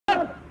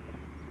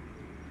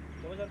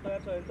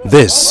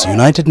This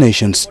United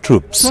Nations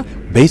troops,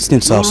 based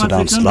in South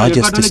Sudan's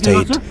largest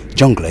state,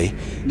 Jonglei,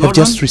 have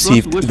just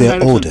received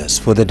their orders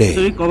for the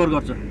day.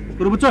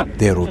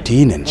 Their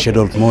routine and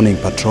scheduled morning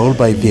patrol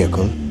by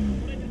vehicle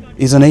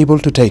is unable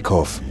to take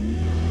off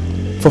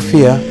for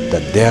fear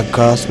that their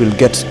cars will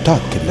get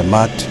stuck in the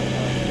mud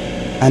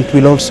and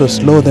will also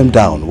slow them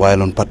down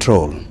while on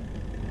patrol.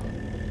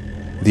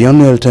 The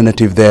only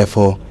alternative,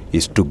 therefore,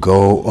 is to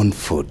go on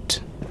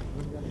foot.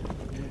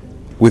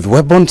 With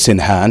weapons in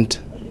hand,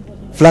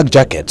 flak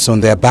jackets on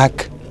their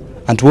back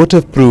and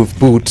waterproof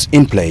boots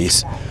in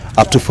place,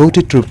 up to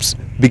 40 troops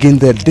begin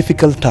their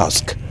difficult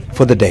task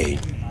for the day,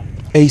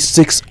 a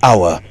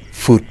 6-hour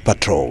foot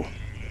patrol.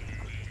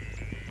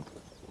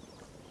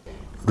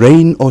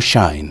 Rain or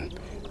shine,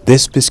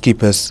 these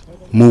peacekeepers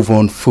move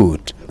on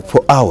foot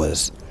for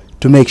hours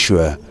to make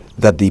sure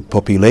that the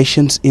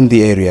populations in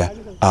the area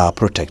are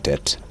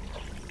protected.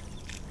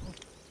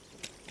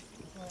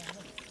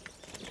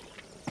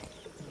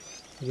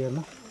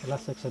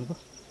 Last section.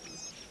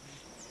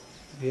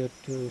 We have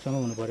to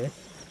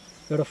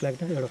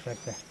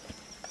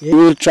we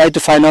will try to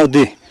find out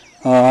the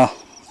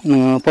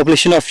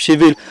population of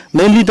civil,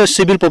 mainly the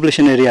civil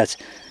population areas,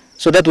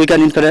 so that we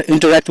can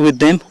interact with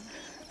them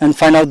and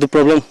find out the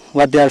problem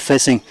what they are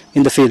facing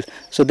in the field.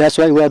 So that's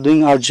why we are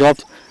doing our job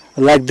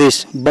like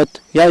this. But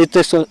yeah, it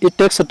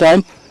takes a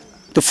time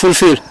to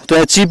fulfill,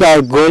 to achieve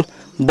our goal.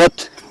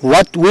 But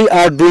what we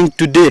are doing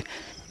today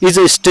is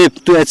a step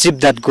to achieve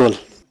that goal.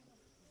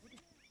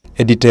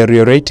 A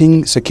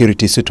deteriorating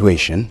security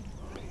situation,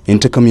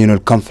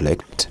 intercommunal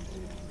conflict,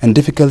 and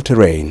difficult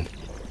terrain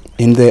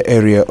in their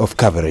area of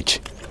coverage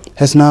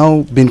has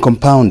now been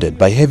compounded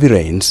by heavy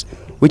rains,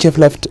 which have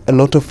left a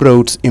lot of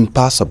roads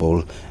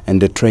impassable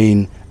and the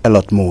terrain a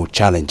lot more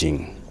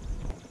challenging.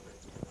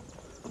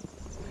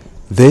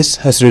 This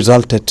has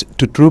resulted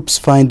to troops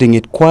finding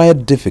it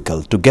quite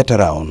difficult to get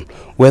around,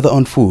 whether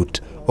on foot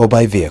or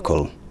by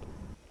vehicle.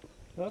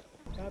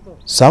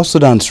 South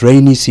Sudan's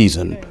rainy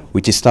season,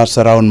 which starts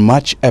around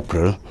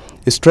March-April,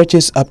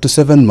 stretches up to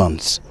 7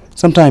 months,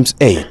 sometimes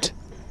 8,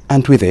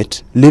 and with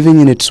it, leaving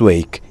in its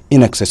wake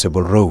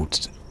inaccessible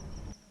roads.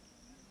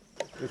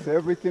 Is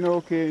everything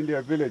okay in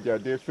their village? Are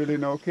they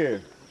feeling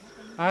okay?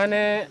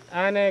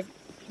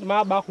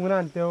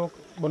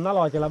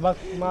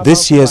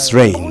 This year's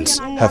rains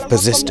have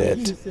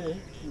persisted,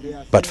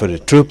 but for the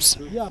troops,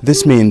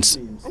 this means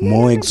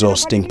more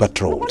exhausting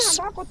patrols.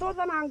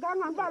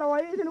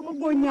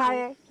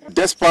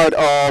 Despite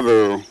all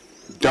the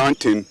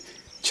daunting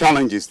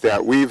challenges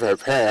that we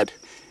have had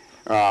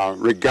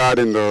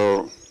regarding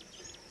the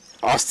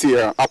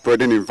austere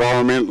operating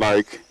environment,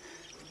 like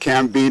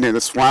camping in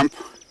a swamp,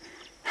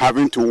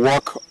 having to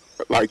walk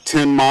like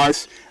 10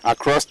 miles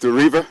across the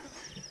river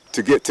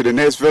to get to the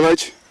next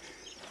village,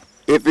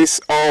 it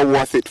is all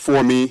worth it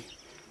for me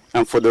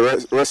and for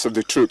the rest of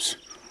the troops.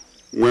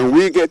 When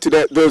we get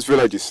to those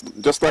villages,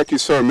 just like you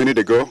saw a minute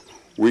ago,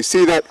 we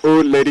see that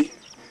old lady,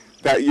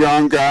 that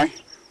young guy,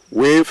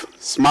 wave,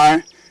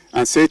 smile,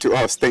 and say to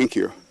us, thank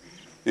you.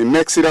 It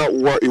makes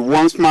it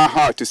warms my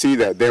heart to see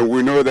that. Then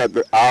we know that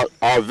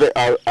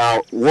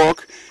our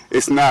work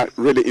is not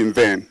really in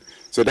vain.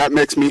 So that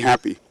makes me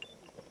happy.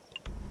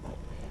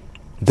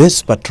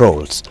 These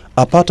patrols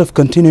are part of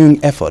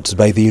continuing efforts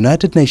by the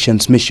United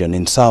Nations mission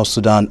in South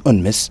Sudan,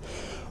 UNMISS,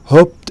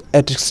 hoped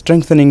at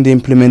strengthening the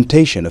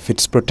implementation of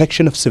its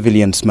protection of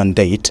civilians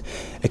mandate,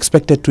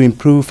 expected to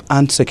improve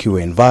and secure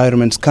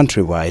environments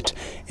countrywide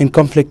in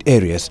conflict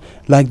areas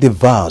like the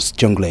vast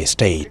Jonglei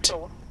state.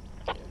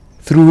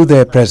 Through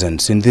their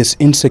presence in these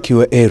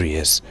insecure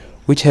areas,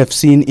 which have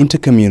seen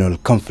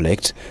intercommunal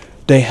conflict,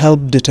 they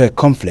help deter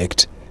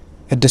conflict,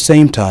 at the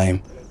same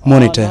time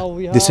monitor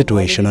the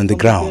situation on the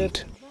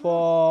ground.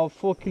 For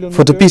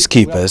the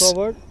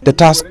peacekeepers, the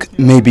task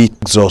may be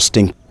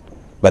exhausting,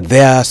 but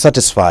they are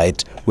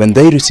satisfied when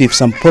they receive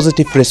some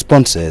positive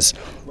responses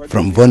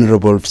from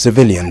vulnerable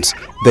civilians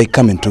they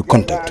come into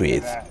contact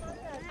with.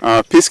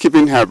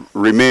 Peacekeeping have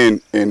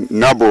remained in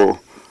noble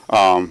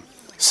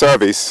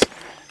service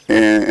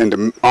in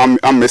the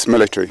UNMISS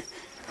military,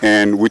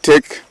 and we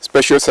take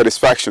special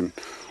satisfaction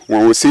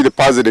when we see the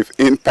positive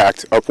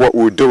impact of what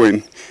we're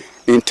doing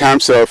in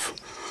terms of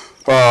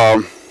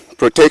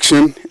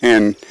protection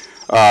and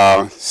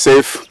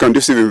safe,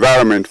 conducive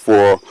environment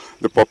for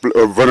the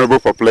vulnerable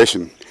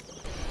population.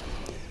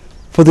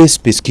 For these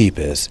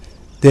peacekeepers,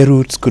 their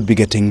routes could be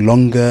getting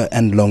longer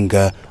and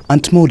longer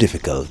and more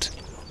difficult.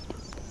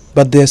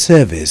 But their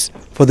service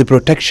for the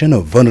protection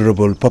of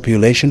vulnerable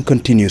population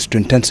continues to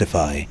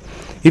intensify,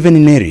 even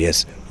in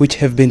areas which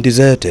have been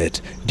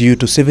deserted due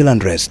to civil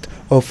unrest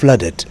or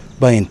flooded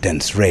by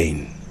intense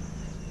rain.